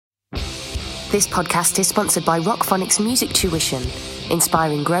This podcast is sponsored by Rockphonics Music Tuition,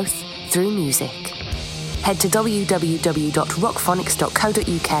 inspiring growth through music. Head to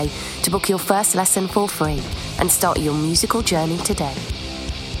www.rockphonics.co.uk to book your first lesson for free and start your musical journey today.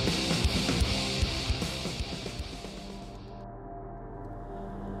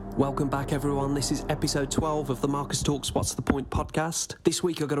 Welcome back, everyone. This is episode 12 of the Marcus Talks What's the Point podcast. This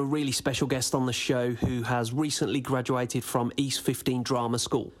week I've got a really special guest on the show who has recently graduated from East 15 Drama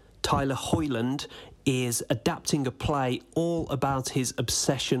School. Tyler Hoyland is adapting a play all about his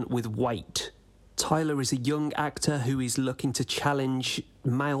obsession with weight. Tyler is a young actor who is looking to challenge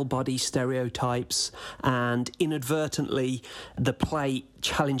male body stereotypes, and inadvertently the play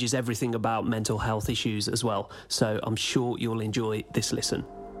challenges everything about mental health issues as well. So I'm sure you'll enjoy this listen.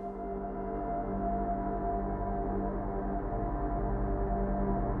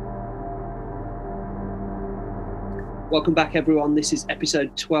 Welcome back, everyone. This is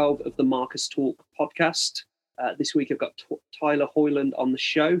episode 12 of the Marcus Talk podcast. This week I've got Tyler Hoyland on the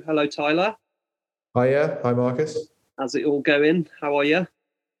show. Hello, Tyler. Hiya. Hi, Marcus. How's it all going? How are you?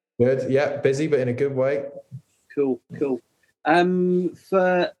 Good. Yeah, busy, but in a good way. Cool.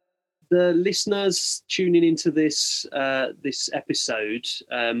 For the listeners tuning into this episode,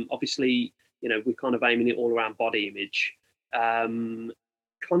 obviously, you know, we're kind of aiming it all around body image.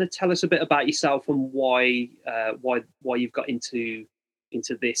 Kind of tell us a bit about yourself and why you've got into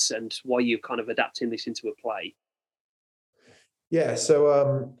this and why you're kind of adapting this into a play. Yeah,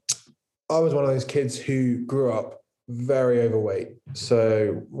 so I was one of those kids who grew up very overweight.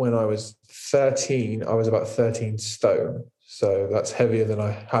 So when I was 13, I was about 13 stone. So that's heavier than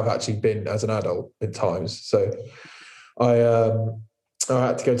I have actually been as an adult at times. So I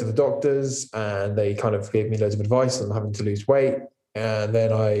had to go to the doctors and they kind of gave me loads of advice on having to lose weight. And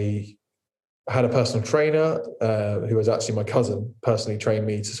then I had a personal trainer who was actually my cousin, personally trained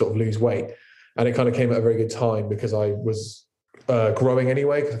me to sort of lose weight. And it kind of came at a very good time because I was growing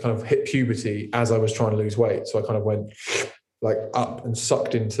anyway, because I kind of hit puberty as I was trying to lose weight. So I kind of went like up and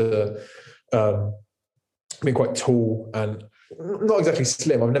sucked into being quite tall and not exactly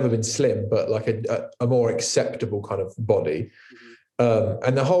slim. I've never been slim, but like a more acceptable kind of body.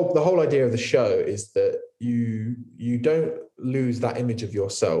 And the whole idea of the show is that you don't lose that image of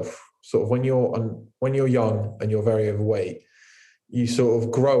yourself. Sort of when you're young and you're very overweight, you sort of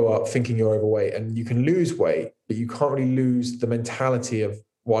grow up thinking you're overweight, and you can lose weight, but you can't really lose the mentality of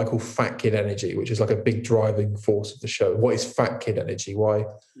what I call fat kid energy, which is like a big driving force of the show. What is fat kid energy? Why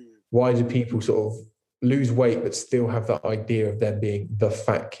do people sort of lose weight but still have that idea of them being the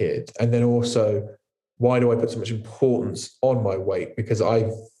fat kid? And then also, why do I put so much importance on my weight? Because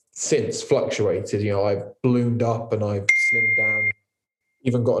I've since fluctuated, you know, I've ballooned up and I've slimmed down,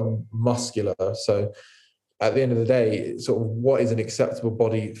 even gotten muscular. So at the end of the day, sort of what is an acceptable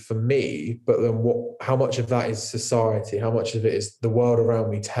body for me, but then how much of that is society? How much of it is the world around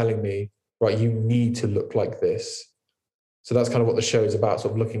me telling me, right, you need to look like this? So that's kind of what the show is about,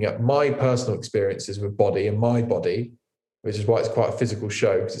 sort of looking at my personal experiences with body and my body, which is why it's quite a physical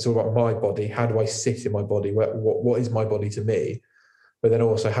show, because it's all about my body. How do I sit in my body? What is my body to me? But then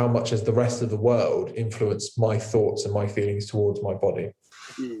also, how much has the rest of the world influenced my thoughts and my feelings towards my body?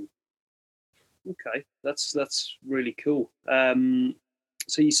 Okay, that's really cool.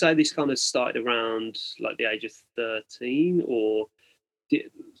 So you say this kind of started around like the age of 13, or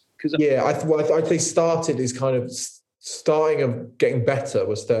because I'd say started is kind of starting of getting better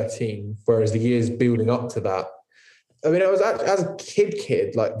was 13, whereas the years building up to that. I mean, I was as a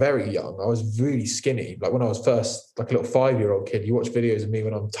kid, like very young, I was really skinny. Like when I was first, like a little 5-year-old kid, you watch videos of me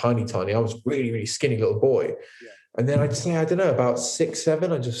when I'm tiny. I was really, really skinny little boy. Yeah. And then I'd say, I don't know, about 6,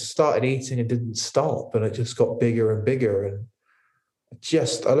 7, I just started eating and didn't stop. And it just got bigger and bigger. And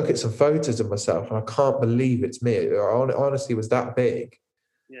I look at some photos of myself and I can't believe it's me. I honestly was that big.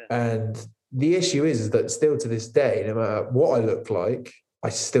 Yeah. And the issue is that still to this day, no matter what I look like, I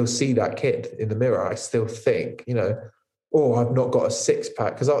still see that kid in the mirror. I still think, you know, oh, I've not got a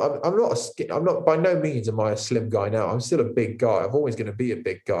 6-pack, because I'm not by no means am I a slim guy now. I'm still a big guy. I'm always going to be a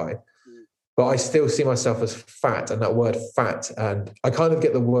big guy, but I still see myself as fat, and that word fat. And I kind of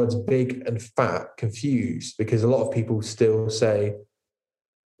get the words big and fat confused because a lot of people still say,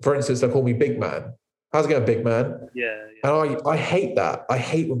 for instance, they call me big man. How's it going, big man? Yeah. And I hate that. I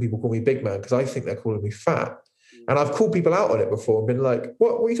hate when people call me big man because I think they're calling me fat. And I've called people out on it before and been like,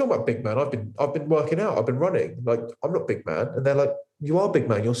 what are you talking about, big man? I've been working out. I've been running. Like, I'm not big man. And they're like, you are big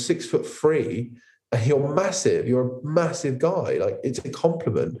man. You're 6'3" and you're massive. You're a massive guy. Like, it's a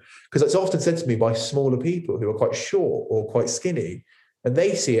compliment, because it's often said to me by smaller people who are quite short or quite skinny. And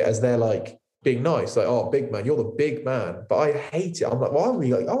they see it as they're like being nice, like, oh, big man, you're the big man. But I hate it. I'm like, why are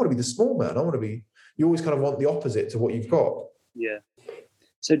we like, I want to be the small man. I want to be, you always kind of want the opposite to what you've got. Yeah.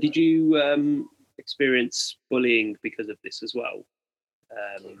 So did you experience bullying because of this as well?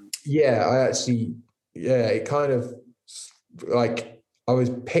 It kind of like, I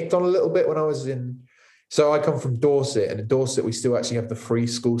was picked on a little bit when I was so I come from Dorset, and in Dorset, we still actually have the free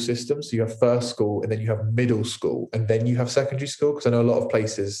school system. So you have first school, and then you have middle school, and then you have secondary school. Because I know a lot of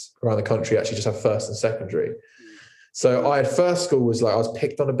places around the country actually just have first and secondary. So I had first school was like, I was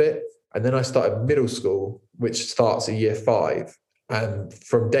picked on a bit. And then I started middle school, which starts at year 5. And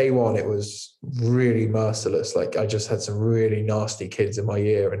from day one, it was really merciless. Like, I just had some really nasty kids in my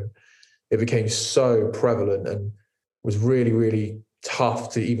year, and it became so prevalent and was really, really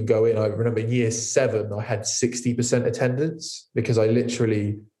tough to even go in. I remember in year 7, I had 60% attendance because I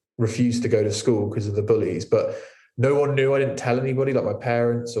literally refused to go to school because of the bullies. But no one knew. I didn't tell anybody, like my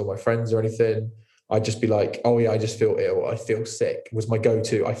parents or my friends or anything. I'd just be like, oh yeah, I just feel ill. I feel sick was my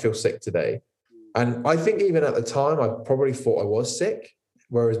go-to. I feel sick today. And I think even at the time, I probably thought I was sick.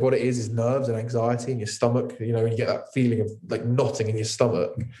 Whereas what it is nerves and anxiety in your stomach, you know, and you get that feeling of like knotting in your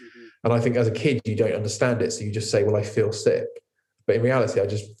stomach. Mm-hmm. And I think as a kid, you don't understand it. So you just say, well, I feel sick. But in reality, I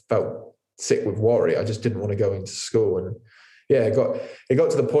just felt sick with worry. I just didn't want to go into school. And yeah, it got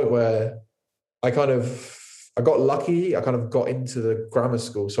to the point where I got lucky. I kind of got into the grammar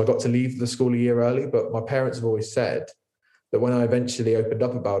school. So I got to leave the school a year early. But my parents have always said that when I eventually opened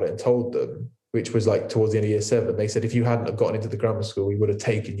up about it and told them, which was like towards the end of year 7, they said, if you hadn't have gotten into the grammar school, we would have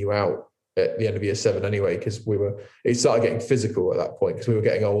taken you out at the end of year 7 anyway, because it started getting physical at that point because we were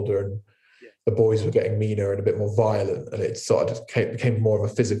getting older and the boys were getting meaner and a bit more violent, and it became more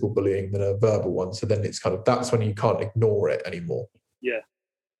of a physical bullying than a verbal one. So then it's kind of, that's when you can't ignore it anymore. Yeah.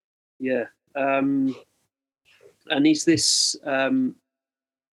 Yeah. And is this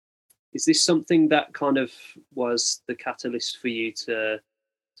something that kind of was the catalyst for you to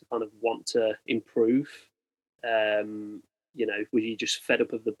kind of want to improve? You know, were you just fed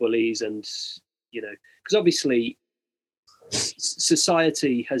up of the bullies? And, you know, because obviously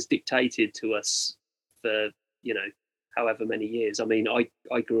society has dictated to us for, you know, however many years. I mean, I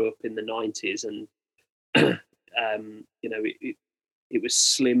grew up in the 90s, and you know, it was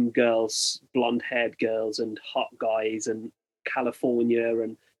slim girls, blonde haired girls, and hot guys, and California,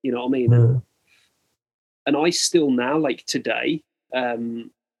 and you know what I mean. And I still now, like today,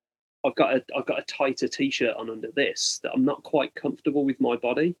 I've got a tighter t-shirt on under this that I'm not quite comfortable with my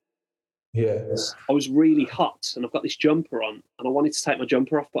body. Yeah, I was really hot, and I've got this jumper on, and I wanted to take my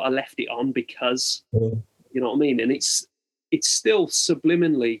jumper off, but I left it on because, you know what I mean. And it's still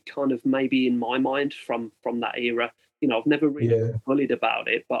subliminally kind of maybe in my mind from that era. You know, I've never really bullied about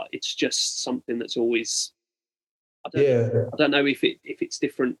it, but it's just something that's always. I don't know if it's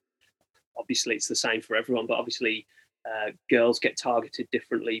different. Obviously, it's the same for everyone, but obviously, girls get targeted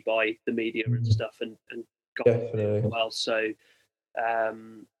differently by the media and stuff, and definitely as well. So,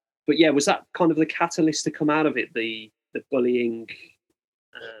 but yeah, was that kind of the catalyst to come out of it? The bullying.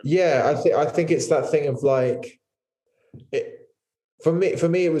 I think it's that thing of like it. For me,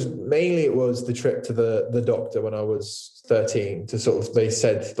 it was the trip to the doctor when I was 13 to sort of, they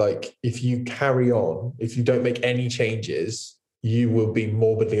said, like, if you carry on, if you don't make any changes, you will be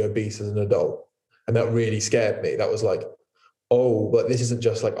morbidly obese as an adult. And that really scared me. That was like, oh, but this isn't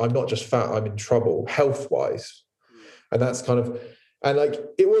just like, I'm not just fat, I'm in trouble health-wise. And that's kind of, and like,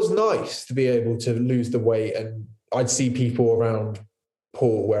 it was nice to be able to lose the weight. And I'd see people around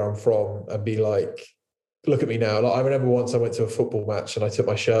Poole, where I'm from, and be like, look at me now. Like, I remember once I went to a football match and I took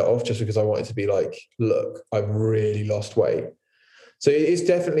my shirt off just because I wanted to be like, look, I've really lost weight. So it's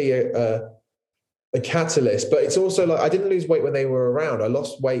definitely a catalyst, but it's also like, I didn't lose weight when they were around. I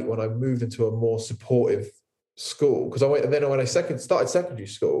lost weight when I moved into a more supportive school, because when I started secondary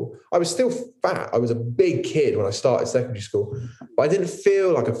school, I was still fat. I was a big kid when I started secondary school, but I didn't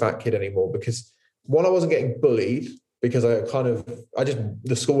feel like a fat kid anymore because, one, I wasn't getting bullied, because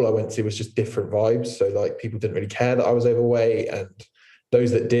the school I went to was just different vibes. So like, people didn't really care that I was overweight, and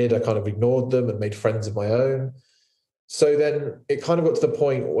those that did, I kind of ignored them and made friends of my own. So then it kind of got to the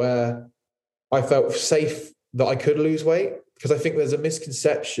point where I felt safe that I could lose weight, because I think there's a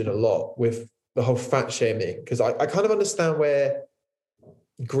misconception a lot with the whole fat shaming, because I kind of understand where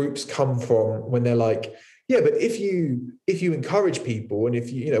groups come from when they're like, yeah, but if you encourage people, and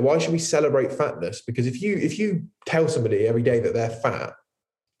if you know, why should we celebrate fatness? Because if you tell somebody every day that they're fat,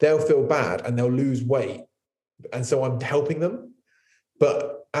 they'll feel bad and they'll lose weight. And so I'm helping them.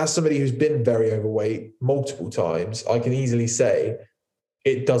 But as somebody who's been very overweight multiple times, I can easily say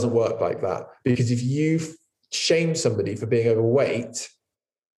it doesn't work like that. Because if you shame somebody for being overweight,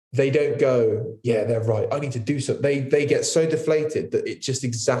 they don't go, yeah, they're right, I need to do something. They get so deflated that it just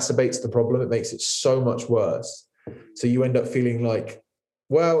exacerbates the problem. It makes it so much worse. So you end up feeling like,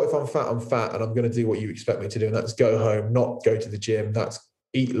 well, if I'm fat, I'm fat, and I'm going to do what you expect me to do, and that's go home, not go to the gym, that's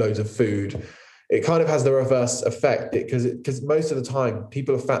eat loads of food. It kind of has the reverse effect, because most of the time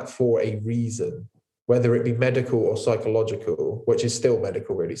people are fat for a reason, whether it be medical or psychological, which is still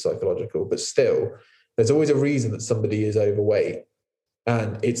medical, really psychological, but still, there's always a reason that somebody is overweight,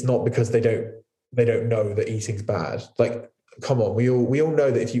 and it's not because they don't know that eating's bad. Like, come on, we all know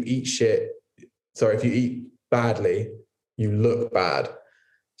that if you eat badly, you look bad.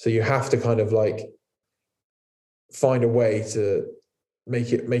 So you have to kind of like find a way to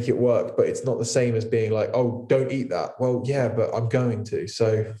make it work, but it's not the same as being like, oh, don't eat that. Well, yeah, but I'm going to.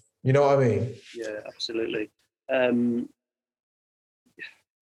 So you know what I mean? Yeah, absolutely.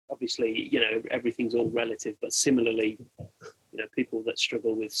 Obviously, everything's all relative, but similarly, people that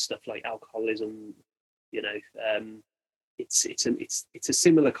struggle with stuff like alcoholism, it's a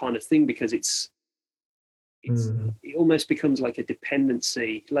similar kind of thing, because it almost becomes like a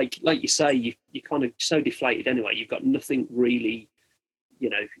dependency. Like you say, you're kind of so deflated anyway. You've got nothing really,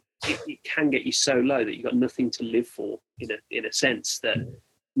 it can get you so low that you've got nothing to live for, in a sense, that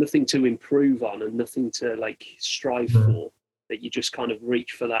nothing to improve on and nothing to like strive for, that you just kind of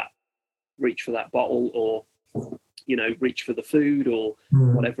reach for that bottle, or reach for the food, or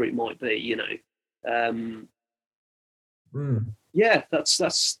whatever it might be. Yeah,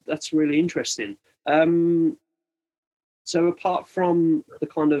 that's really interesting. So apart from the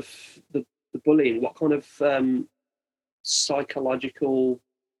kind of the bullying, what kind of psychological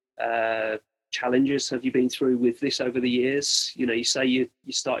challenges have you been through with this over the years? You say you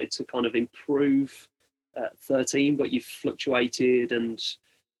started to kind of improve at 13, but you've fluctuated, and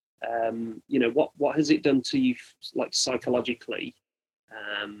what has it done to you, like psychologically,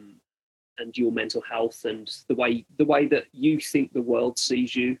 and your mental health, and the way that you think the world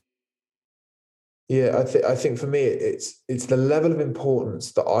sees you? Yeah, I think for me it's the level of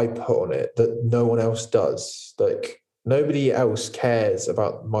importance that I put on it that no one else does. Like, nobody else cares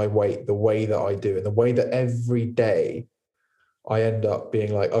about my weight the way that I do, and the way that every day I end up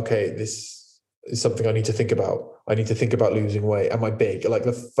being like, okay, this is something I need to think about. I need to think about losing weight. Am I big? Like,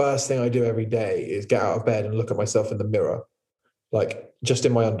 the first thing I do every day is get out of bed and look at myself in the mirror, like just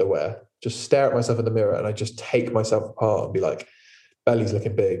in my underwear, just stare at myself in the mirror, and I just take myself apart and be like, belly's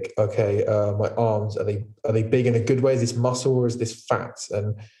looking big. Okay, my arms, are they big in a good way? Is this muscle or is this fat?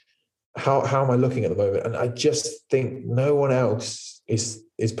 And how am I looking at the moment? And I just think no one else is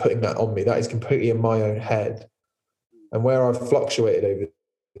putting that on me. That is completely in my own head. And where I've fluctuated over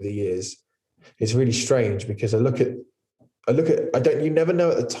the years, it's really strange, because you never know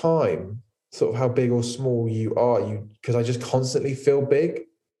at the time sort of how big or small you are, because I just constantly feel big.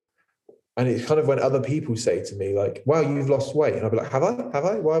 And it's kind of when other people say to me like, wow, you've lost weight. And I'll be like, have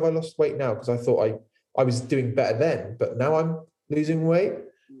I? Why have I lost weight now? Because I thought I was doing better then, but now I'm losing weight.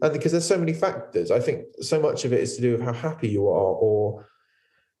 And because there's so many factors, I think so much of it is to do with how happy you are, or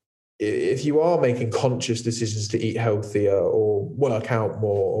if you are making conscious decisions to eat healthier or work out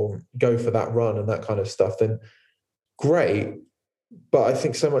more or go for that run and that kind of stuff, then great. But I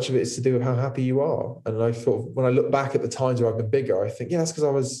think so much of it is to do with how happy you are. And I thought, when I look back at the times where I've been bigger, I think, yeah, that's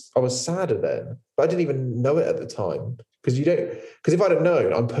because I was sadder then, but I didn't even know it at the time. Because if I'd have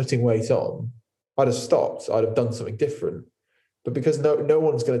known I'm putting weight on, I'd have stopped. I'd have done something different. But because no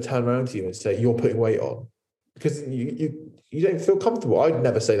one's going to turn around to you and say, you're putting weight on, because you don't feel comfortable. I'd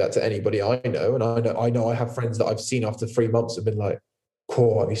never say that to anybody I know. And I know I have friends that I've seen after 3 months have been like,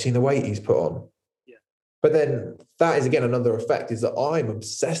 cool, have you seen the weight he's put on? But then that is, again, another effect, is that I'm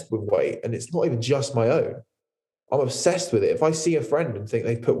obsessed with weight, and it's not even just my own. I'm obsessed with it. If I see a friend and think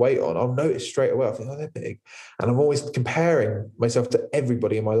they've put weight on, I'll notice straight away. I think, oh, they're big. And I'm always comparing myself to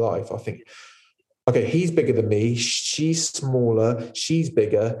everybody in my life. I think, okay, he's bigger than me. She's smaller. She's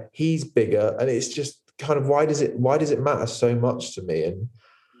bigger. He's bigger. And it's just kind of, why does it matter so much to me? And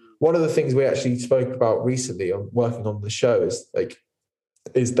one of the things we actually spoke about recently on working on the show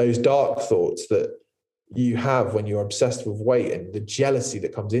is those dark thoughts that you have when you're obsessed with weight, and the jealousy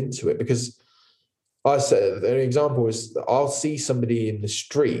that comes into it. Because I said, an example is, I'll see somebody in the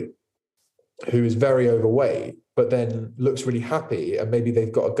street who is very overweight, but then looks really happy, and maybe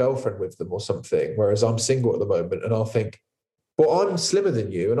they've got a girlfriend with them or something, whereas I'm single at the moment, and I'll think, well, I'm slimmer than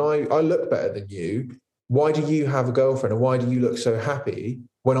you and I look better than you. Why do you have a girlfriend, and why do you look so happy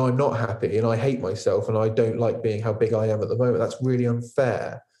when I'm not happy and I hate myself and I don't like being how big I am at the moment? That's really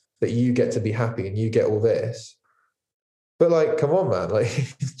unfair that you get to be happy and you get all this. But like, come on, man, like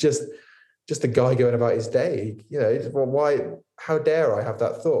just just a guy going about his day. Well, why? How dare I have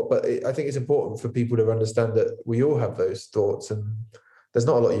that thought? But I think it's important for people to understand that we all have those thoughts, and there's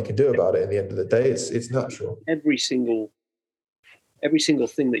not a lot you can do about it. At the end of the day, it's natural. Every single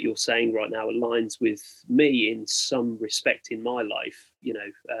thing that you're saying right now aligns with me in some respect in my life.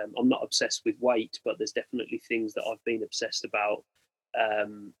 I'm not obsessed with weight, but there's definitely things that I've been obsessed about.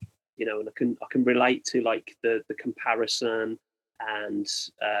 And I can relate to like the comparison, and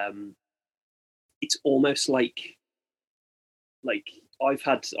it's almost like I've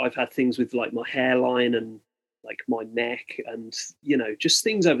had things with like my hairline and like my neck, and just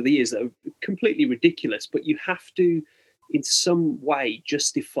things over the years that are completely ridiculous, but you have to in some way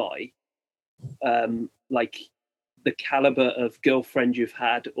justify like the caliber of girlfriend you've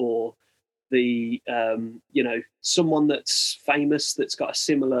had, or the someone that's famous that's got a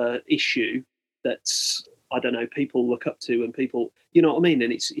similar issue that's, I don't know, people look up to, and people, you know what I mean?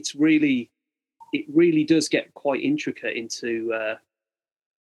 And it really does get quite intricate into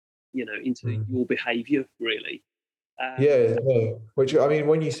your behavior, really. Yeah. Which, I mean,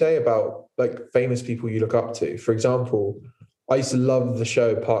 when you say about like famous people you look up to, for example, I used to love the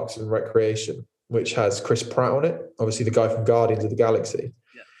show Parks and Recreation, which has Chris Pratt on it, obviously the guy from Guardians of the Galaxy.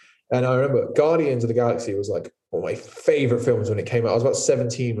 Yeah. And I remember Guardians of the Galaxy was like one of my favorite films when it came out. I was about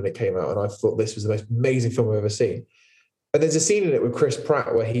 17 when it came out, and I thought this was the most amazing film I've ever seen. And there's a scene in it with Chris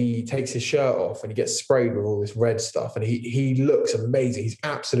Pratt where he takes his shirt off and he gets sprayed with all this red stuff, and he looks amazing. He's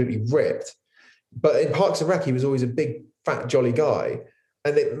absolutely ripped. But in Parks and Rec, he was always a big, fat, jolly guy.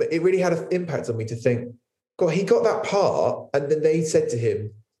 And it really had an impact on me to think, God, he got that part, and then they said to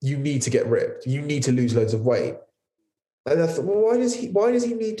him, you need to get ripped. You need to lose loads of weight. And I thought, well, why does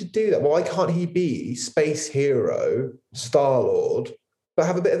he need to do that? Why can't he be space hero, Star-Lord, but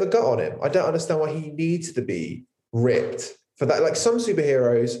have a bit of a gut on him? I don't understand why he needs to be ripped for that. Like some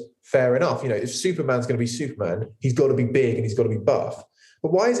superheroes, fair enough. If Superman's going to be Superman, he's got to be big and he's got to be buff.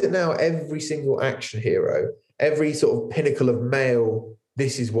 But why is it now every single action hero, every sort of pinnacle of male,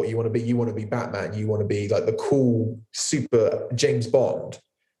 this is what you want to be. You want to be Batman. You want to be like the cool super James Bond.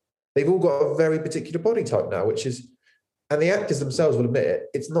 They've all got a very particular body type now, and the actors themselves will admit it,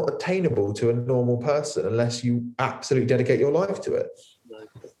 it's not attainable to a normal person unless you absolutely dedicate your life to it.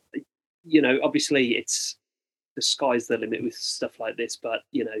 No. Obviously it's the sky's the limit with stuff like this, but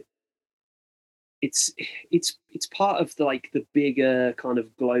it's part of the bigger kind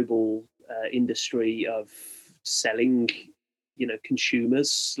of global industry of selling,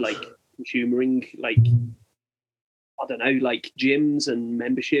 consumers, like consumering, like, I don't know, like gyms and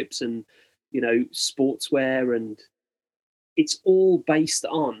memberships and, sportswear, and it's all based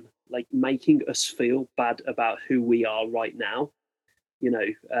on like making us feel bad about who we are right now.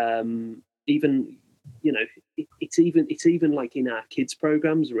 Even, it's even like in our kids'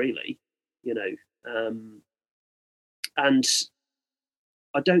 programs, really, and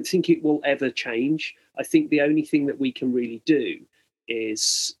I don't think it will ever change. I think the only thing that we can really do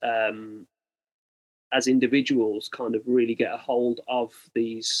is, as individuals, kind of really get a hold of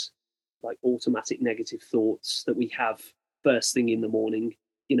these like automatic negative thoughts that we have first thing in the morning.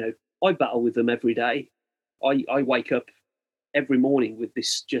 I battle with them every day. I wake up every morning with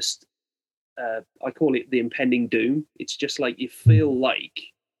this just, I call it the impending doom. It's just like you feel like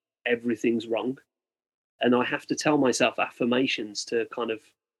everything's wrong. And I have to tell myself affirmations to kind of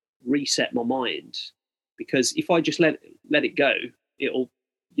reset my mind, because if I just let it go, it'll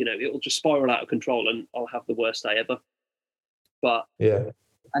just spiral out of control and I'll have the worst day ever. But yeah,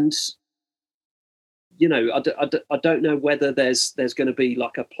 and I don't know whether there's going to be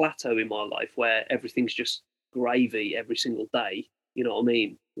like a plateau in my life where everything's just gravy every single day. You know what I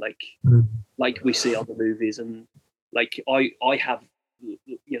mean? Like we see on the movies, and like I have,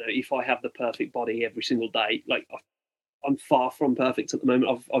 if I have the perfect body every single day, like I'm far from perfect at the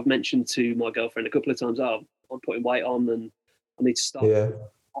moment. I've mentioned to my girlfriend a couple of times, I'm putting weight on and I need to stop. Yeah.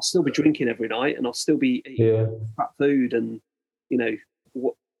 I'll still be drinking every night, and I'll still be eating crap food, and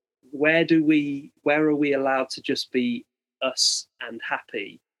where are we allowed to just be us and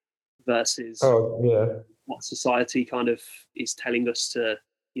happy versus what society kind of is telling us to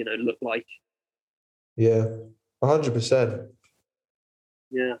look like? 100%.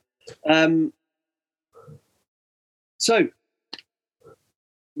 Yeah. So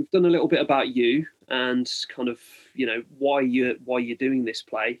we've done a little bit about you and kind of why you're doing this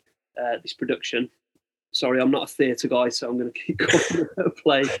play, this production. Sorry, I'm not a theatre guy, so I'm going to keep calling it a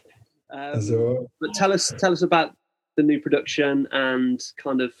play. But tell us about the new production and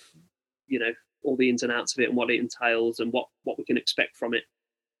kind of all the ins and outs of it and what it entails and what we can expect from it.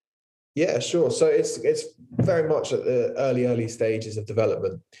 Yeah, sure. So it's very much at the early stages of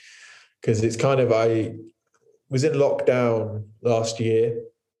development. because it's kind of, I was in lockdown last year,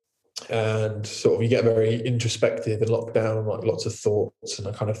 and sort of you get very introspective in lockdown, like lots of thoughts, and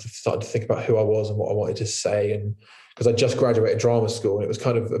I kind of started to think about who I was and what I wanted to say. And because I just graduated drama school, and it was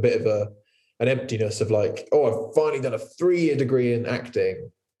kind of a bit of an emptiness of like, oh, I've finally done a 3-year degree in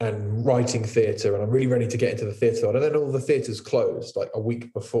acting and writing theatre, and I'm really ready to get into the theatre world. And then all the theatres closed like a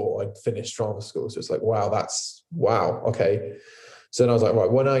week before I'd finished drama school. So it's like, wow, okay. So then I was like,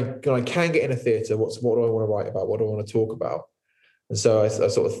 right, when I can get in a theatre, what do I want to write about? What do I want to talk about? And so I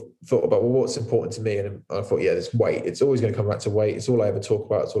sort of thought about, well, what's important to me? And I thought, yeah, there's weight. It's always going to come back to weight. It's all I ever talk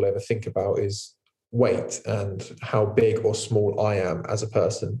about. It's all I ever think about is weight and how big or small I am as a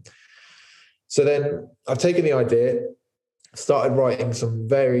person. So then I've taken the idea, started writing some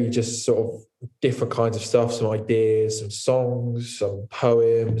very just sort of different kinds of stuff, some ideas, some songs, some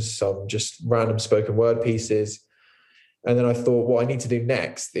poems, some just random spoken word pieces. And then I thought, what I need to do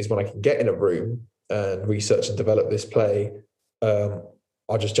next is when I can get in a room and research and develop this play,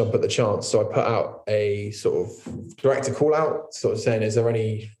 I'll just jump at the chance. So I put out a sort of director call out, sort of saying, is there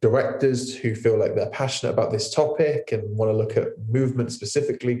any directors who feel like they're passionate about this topic and want to look at movement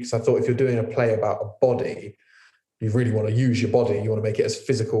specifically? Because I thought if you're doing a play about a body, you really want to use your body. You want to make it as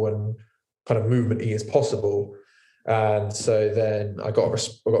physical and kind of movement-y as possible. And so then I got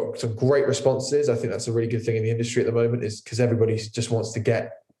some great responses. I think that's a really good thing in the industry at the moment, is because everybody just wants to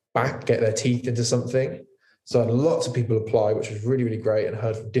get their teeth into something. So I had lots of people apply, which was really, really great, and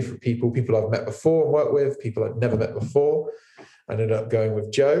heard from different people I've met before and worked with, people I've never met before. I ended up going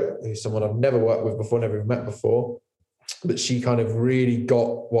with Jo, who's someone I've never worked with before, never even met before. But she kind of really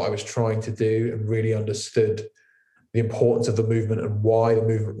got what I was trying to do and really understood the importance of the movement and why the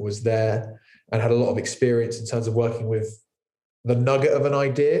movement was there, and had a lot of experience in terms of working with the nugget of an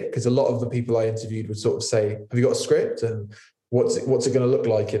idea. Because a lot of the people I interviewed would sort of say, have you got a script? And what's it going to look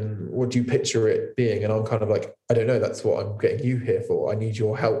like? And what do you picture it being? And I'm kind of like, I don't know. That's what I'm getting you here for. I need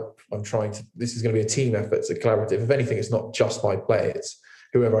your help. This is going to be a team effort. It's a collaborative. If anything, it's not just my play. It's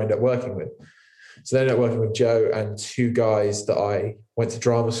whoever I end up working with. So then I ended up working with Jo and 2 guys that I went to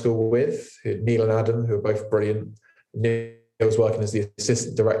drama school with, Neil and Adam, who are both brilliant. Neil was working as the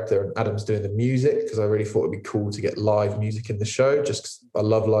assistant director and Adam's doing the music, because I really thought it'd be cool to get live music in the show, just 'cause I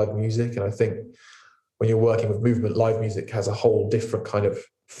love live music. And I think when you're working with movement, live music has a whole different kind of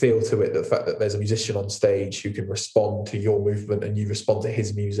feel to it. The fact that there's a musician on stage who can respond to your movement and you respond to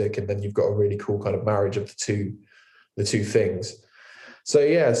his music, and then you've got a really cool kind of marriage of the two things. So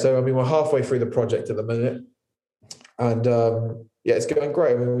I mean, we're halfway through the project at the minute, and it's going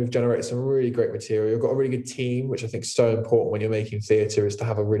great. I mean, we've generated some really great material. We've got a really good team, which I think is so important when you're making theatre, is to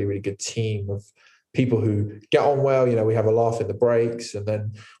have a really, really good team of people who get on well. You know, we have a laugh in the breaks, and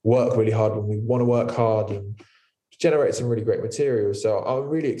then work really hard when we want to work hard, and generate some really great material. So I'm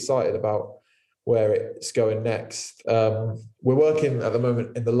really excited about where it's going next. We're working at the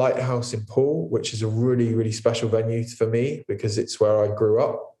moment in the Lighthouse in Poole, which is a really, really special venue for me because it's where I grew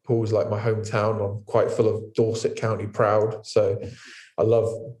up. Poole's like my hometown. I'm quite full of Dorset County proud. So I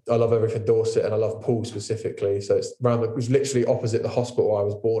love everything Dorset, and I love Poole specifically. So it was literally opposite the hospital I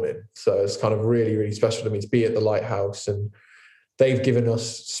was born in. So it's kind of really, really special to me to be at the Lighthouse, and they've given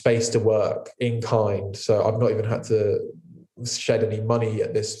us space to work in kind. So I've not even had to shed any money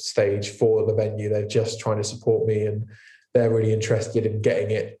at this stage for the venue. They're just trying to support me, and they're really interested in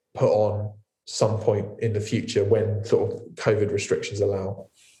getting it put on some point in the future when sort of COVID restrictions allow.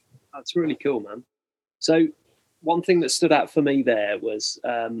 That's really cool, man. So one thing that stood out for me there was,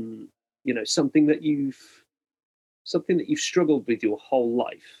 something that you've struggled with your whole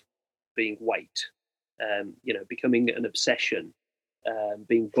life, being weight, becoming an obsession,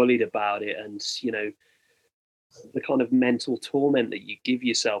 being bullied about it, and, the kind of mental torment that you give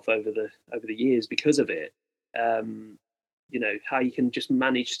yourself over the years because of it. How you can just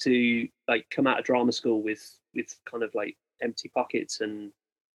manage to like come out of drama school with kind of like empty pockets and,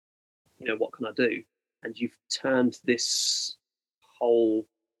 what can I do? And you've turned this whole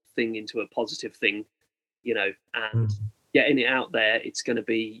thing into a positive thing, and getting it out there, it's going to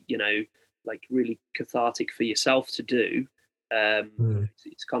be, like really cathartic for yourself to do.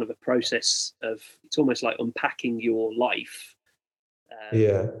 It's kind of a process of, it's almost like unpacking your life,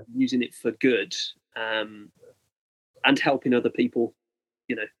 using it for good, and helping other people,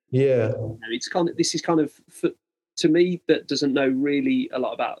 It's this is kind of, to me, that doesn't know really a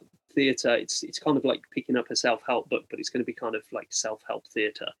lot about theatre, it's kind of like picking up a self-help book, but it's going to be kind of like self-help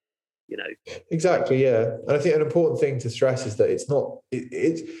theatre, Exactly, yeah. And I think an important thing to stress is that it's not,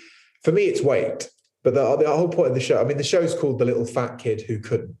 it's for me, it's weight. But the whole point of the show, I mean, the show's called The Little Fat Kid Who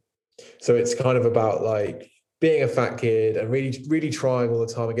Couldn't. So it's kind of about like being a fat kid and really, really trying all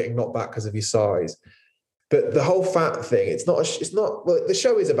the time and getting knocked back because of your size. But the whole fat thing, it's not, well, the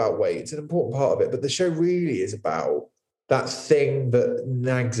show is about weight. It's an important part of it, but the show really is about that thing that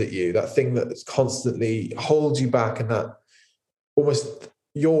nags at you, that thing that constantly holds you back, and that almost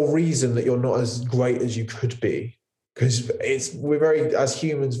your reason that you're not as great as you could be. Because we're very, as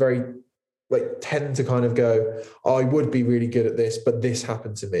humans, very like tend to kind of go, I would be really good at this, but this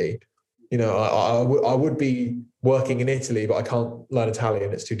happened to me. You know, I would be working in Italy, but I can't learn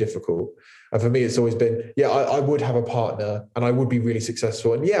Italian. It's too difficult. And for me, it's always been, I would have a partner and I would be really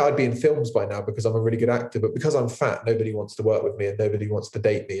successful. And I'd be in films by now because I'm a really good actor, but because I'm fat, nobody wants to work with me and nobody wants to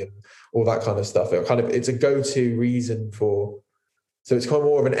date me and all that kind of stuff. It's a go-to reason for, so it's kind of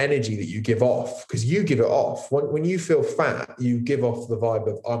more of an energy that you give off, because you give it off. When you feel fat, you give off the vibe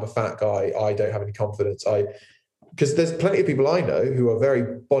of, I'm a fat guy, I don't have any confidence. Because there's plenty of people I know who are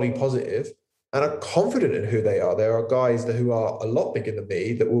very body positive and are confident in who they are. There are guys who are a lot bigger than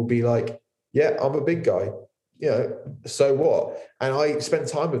me that will be like, yeah, I'm a big guy, so what? And I spend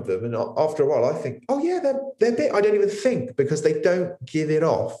time with them, and after a while I think, oh yeah, they're big. I don't even think, because they don't give it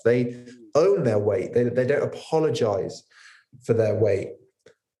off. They own their weight. They don't apologize for their weight.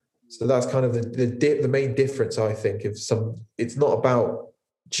 So that's kind of the main difference, I think. It's not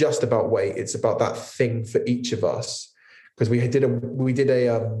just about weight. It's about that thing for each of us. Because we did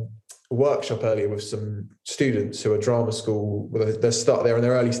a workshop earlier with some students who are drama school. They're in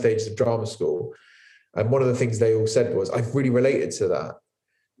their early stages of drama school, and one of the things they all said was, I've really related to that,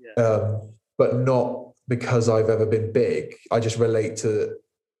 but not because I've ever been big. I just relate to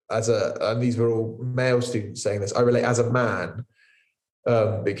and these were all male students saying this. I relate as a man.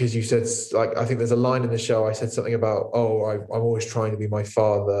 Because you said, like, I think there's a line in the show, I said something about, I'm always trying to be my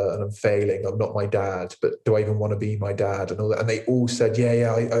father and I'm failing, I'm not my dad, but do I even want to be my dad, and all that. And they all said,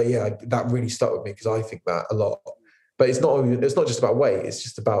 that really stuck with me, because I think that a lot. But it's not just about weight, it's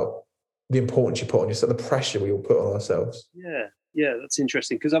just about the importance you put on yourself, the pressure we all put on ourselves. That's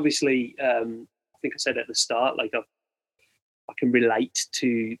interesting, because obviously I think I said at the start, like I can relate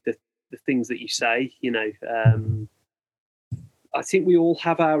to the things that you say, I think we all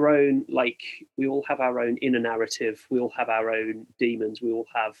have our own inner narrative. We all have our own demons. We all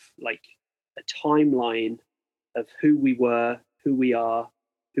have like a timeline of who we were, who we are,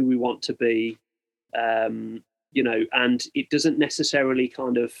 who we want to be, and it doesn't necessarily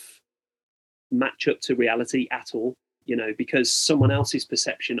kind of match up to reality at all, because someone else's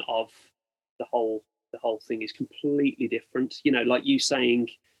perception of the whole thing is completely different. Like you saying,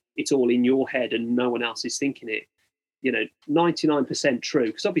 it's all in your head and no one else is thinking it. 99% true,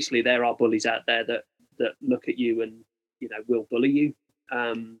 because obviously there are bullies out there that look at you and will bully you,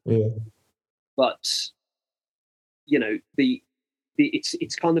 but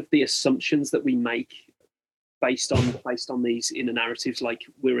it's kind of the assumptions that we make based on these inner narratives. Like,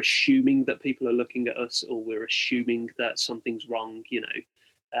 we're assuming that people are looking at us, or we're assuming that something's wrong.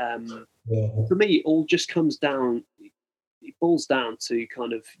 For me, it all just comes down, it boils down to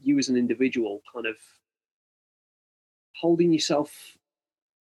kind of you as an individual kind of holding yourself,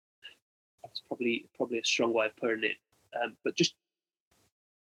 that's probably a strong way of putting it, but just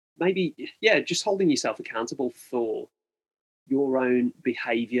just holding yourself accountable for your own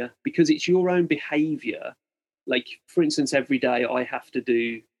behavior, because it's your own behavior. Like, for instance, every day I have to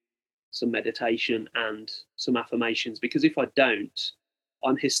do some meditation and some affirmations, because if I don't,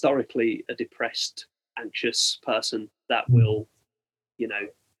 I'm historically a depressed, anxious person that will,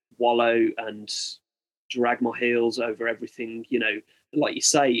 wallow and drag my heels over everything. Like you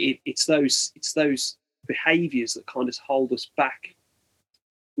say, it's those behaviors that kind of hold us back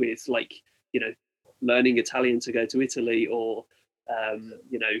with, like, learning Italian to go to Italy, or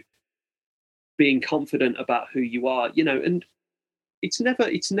being confident about who you are, and it's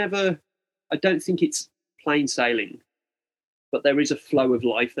never, I don't think it's plain sailing, but there is a flow of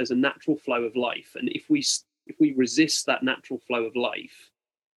life. There's a natural flow of life. And if we resist that natural flow of life,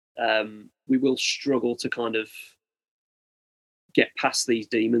 we will struggle to kind of get past these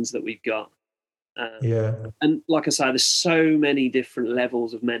demons that we've got. And like I say, there's so many different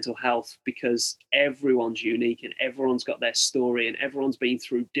levels of mental health, because everyone's unique and everyone's got their story and everyone's been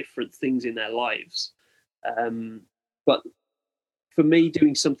through different things in their lives. But for me,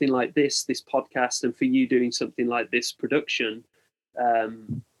 doing something like this podcast, and for you doing something like this production,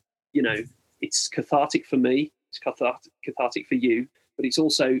 it's cathartic for me, it's cathartic for you, but it's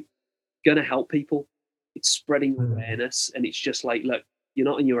also going to help people. It's spreading awareness, and it's just like, look, you're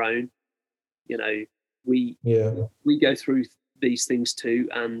not on your own. We go through these things too,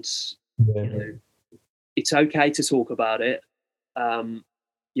 and it's okay to talk about it.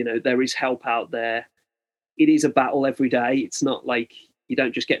 There is help out there. it is a battle every day. It's not like you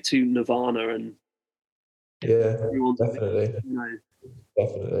don't just get to nirvana and definitely,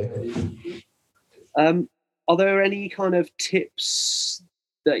 definitely. Are there any kind of tips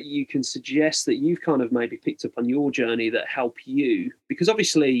that you can suggest that you've kind of maybe picked up on your journey that help you? Because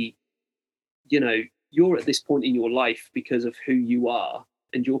obviously, you're at this point in your life because of who you are,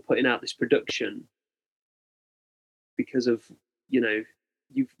 and you're putting out this production because of,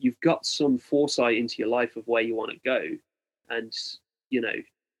 you've got some foresight into your life of where you want to go. And,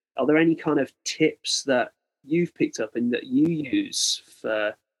 are there any kind of tips that you've picked up and that you use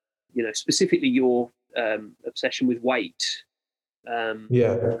for, specifically your obsession with weight?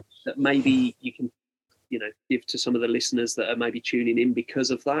 That maybe you can, give to some of the listeners that are maybe tuning in because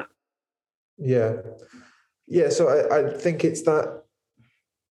of that? So I think it's that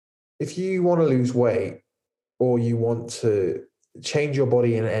if you want to lose weight or you want to change your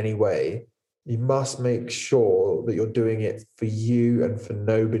body in any way, you must make sure that you're doing it for you and for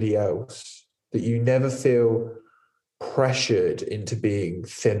nobody else, that you never feel pressured into being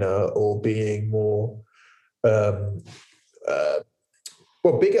thinner or being more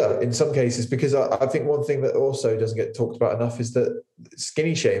bigger in some cases, because I think one thing that also doesn't get talked about enough is that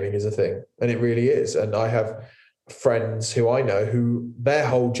skinny shaming is a thing, and it really is. And I have friends who I know who their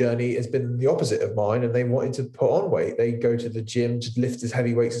whole journey has been the opposite of mine, and they wanted to put on weight. They go to the gym to lift as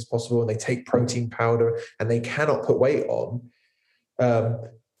heavy weights as possible, and they take protein powder, and they cannot put weight on.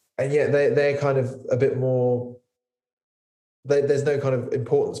 And yet they're kind of a bit more. There's no kind of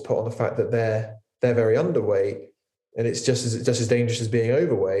importance put on the fact that they're very underweight. And it's just as dangerous as being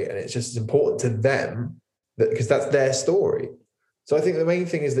overweight, and it's just as important to them because that's their story. So I think the main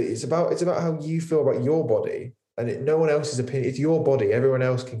thing is that it's about how you feel about your body, and no one else's opinion. It's your body. Everyone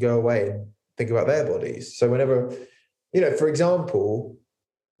else can go away and think about their bodies. So whenever, for example,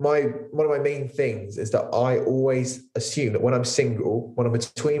 one of my main things is that I always assume that when I'm single, when I'm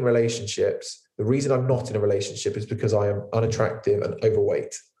between relationships, the reason I'm not in a relationship is because I am unattractive and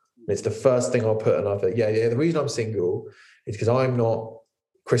overweight. It's the first thing I'll put, and I'll think, the reason I'm single is because I'm not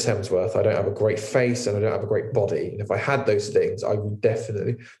Chris Hemsworth. I don't have a great face and I don't have a great body. And if I had those things, I would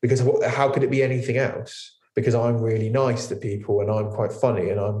definitely, because how could it be anything else? Because I'm really nice to people and I'm quite funny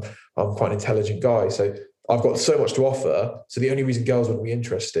and I'm quite an intelligent guy. So I've got so much to offer. So the only reason girls wouldn't be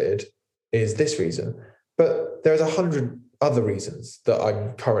interested is this reason. But there's 100 other reasons that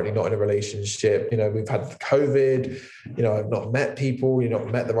I'm currently not in a relationship. We've had COVID, I've not met people,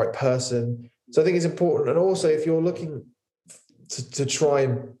 not met the right person. So I think it's important. And also, if you're looking to try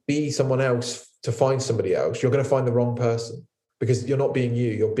and be someone else, to find somebody else, you're going to find the wrong person, because you're not being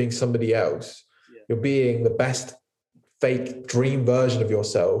you, you're being somebody else. You're being the best fake dream version of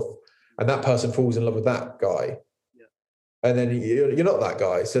yourself. And that person falls in love with that guy. And then you're not that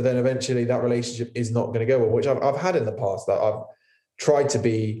guy. So then eventually that relationship is not going to go well, which I've had in the past, that I've tried to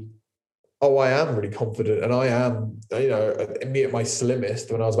be, I am really confident. And I am, me at my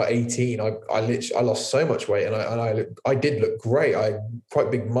slimmest when I was about 18, I lost so much weight and I did look great. I had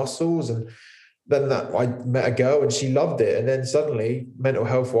quite big muscles. And then I met a girl and she loved it. And then suddenly, mental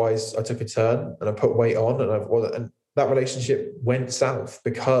health wise, I took a turn and I put weight on, and that relationship went south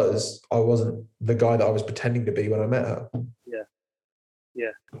because I wasn't the guy that I was pretending to be when I met her.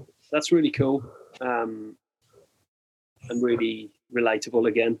 Yeah. That's really cool. And really relatable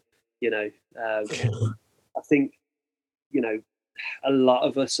again. I think, a lot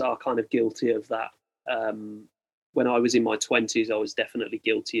of us are kind of guilty of that. When I was in my 20s, I was definitely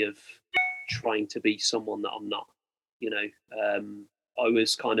guilty of trying to be someone that I'm not. I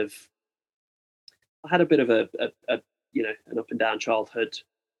was kind of, I had a bit of a an up and down childhood,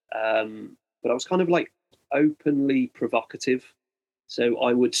 but I was kind of like openly provocative. So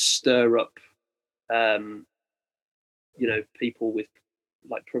I would stir up, people with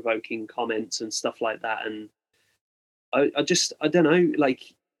like provoking comments and stuff like that. And I don't know,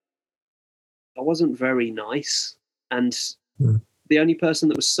 like I wasn't very nice. And the only person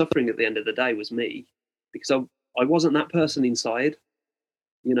that was suffering at the end of the day was me, because I wasn't that person inside,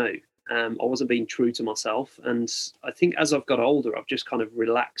 I wasn't being true to myself. And I think as I've got older, I've just kind of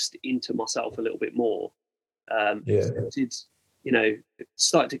relaxed into myself a little bit more.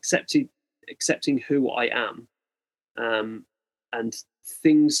 Started accepting who I am. And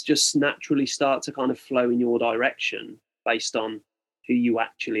things just naturally start to kind of flow in your direction based on who you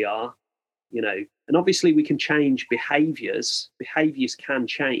actually are, and obviously we can change behaviors can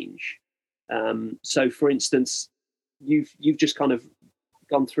change. So for instance, you've just kind of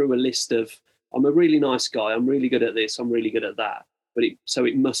gone through a list of, I'm a really nice guy, I'm really good at this, I'm really good at that, but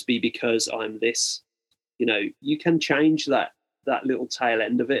it must be because I'm this. You can change that little tail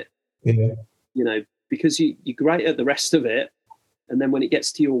end of it. because you're great at the rest of it, and then when it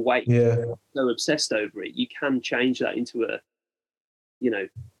gets to your weight, Yeah. so obsessed over it, you can change that into a,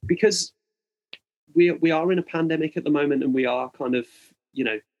 because we are in a pandemic at the moment, and we are kind of,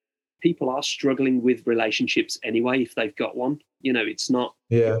 people are struggling with relationships anyway if they've got one. It's not.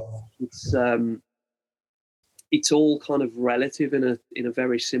 Yeah. It's all kind of relative in a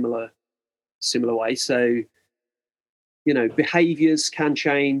very similar way. So, behaviors can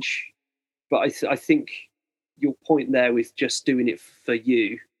change, but I think your point there with just doing it for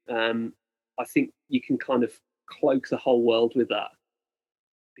you, I think you can kind of cloak the whole world with that.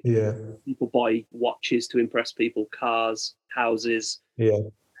 Yeah. People buy watches to impress people, cars, houses. Yeah.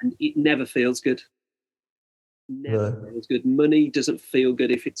 And it never feels good. Never feels good. Money doesn't feel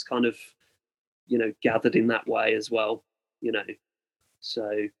good if it's kind of, gathered in that way as well,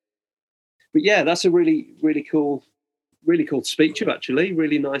 So, but yeah, that's a really, really cool to speak to you, actually.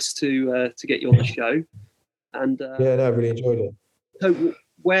 Really nice to get you on the show. And yeah, no, I really enjoyed it. So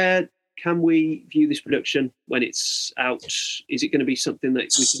where can we view this production when it's out? Is it going to be something that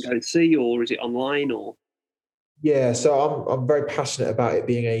we can go and see, or is it online, or? Yeah, so I'm very passionate about it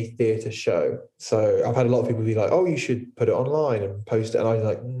being a theatre show. So I've had a lot of people be like, "Oh, you should put it online and post it." And I'm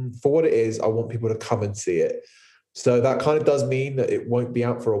like, for what it is, I want people to come and see it. So that kind of does mean that it won't be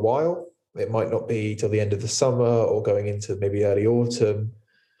out for a while. It might not be till the end of the summer or going into maybe early autumn.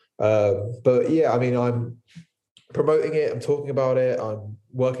 But yeah, I mean, I'm promoting it. I'm talking about it. I'm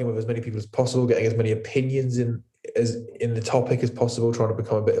working with as many people as possible, getting as many opinions in the topic as possible, trying to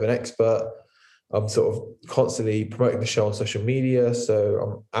become a bit of an expert. I'm sort of constantly promoting the show on social media. So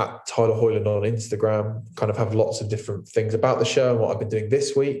I'm at Tyler Hoyland on Instagram, kind of have lots of different things about the show and what I've been doing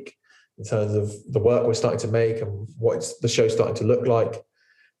this week in terms of the work we're starting to make and what the show's starting to look like.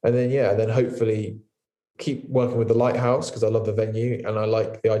 And then hopefully keep working with the Lighthouse, because I love the venue and I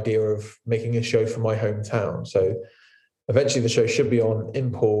like the idea of making a show for my hometown. So eventually the show should be on in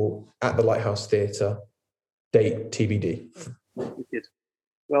Poole at the Lighthouse Theatre, date TBD. Good.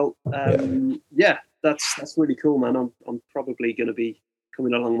 Well, yeah, that's really cool, man. I'm probably going to be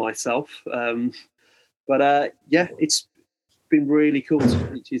coming along myself. But yeah, it's been really cool to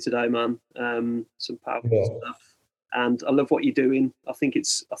speak to you today, man. Some powerful stuff, and I love what you're doing. I think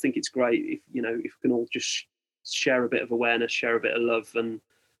it's great if if we can all just share a bit of awareness, share a bit of love, and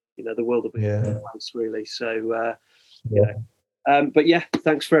the world will be a better place, really. So but yeah,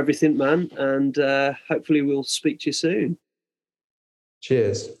 thanks for everything, man, and hopefully we'll speak to you soon.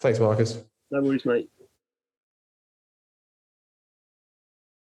 Cheers. Thanks, Marcus. No worries, mate.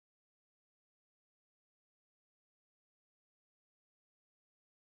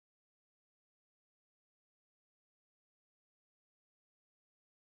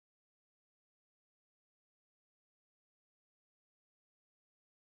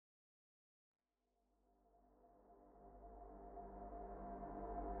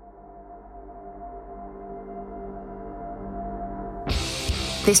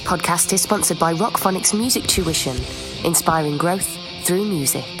 This podcast is sponsored by Rockphonics Music Tuition, inspiring growth through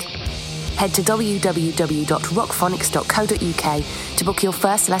music. Head to www.rockphonics.co.uk to book your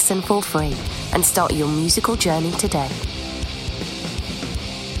first lesson for free and start your musical journey today.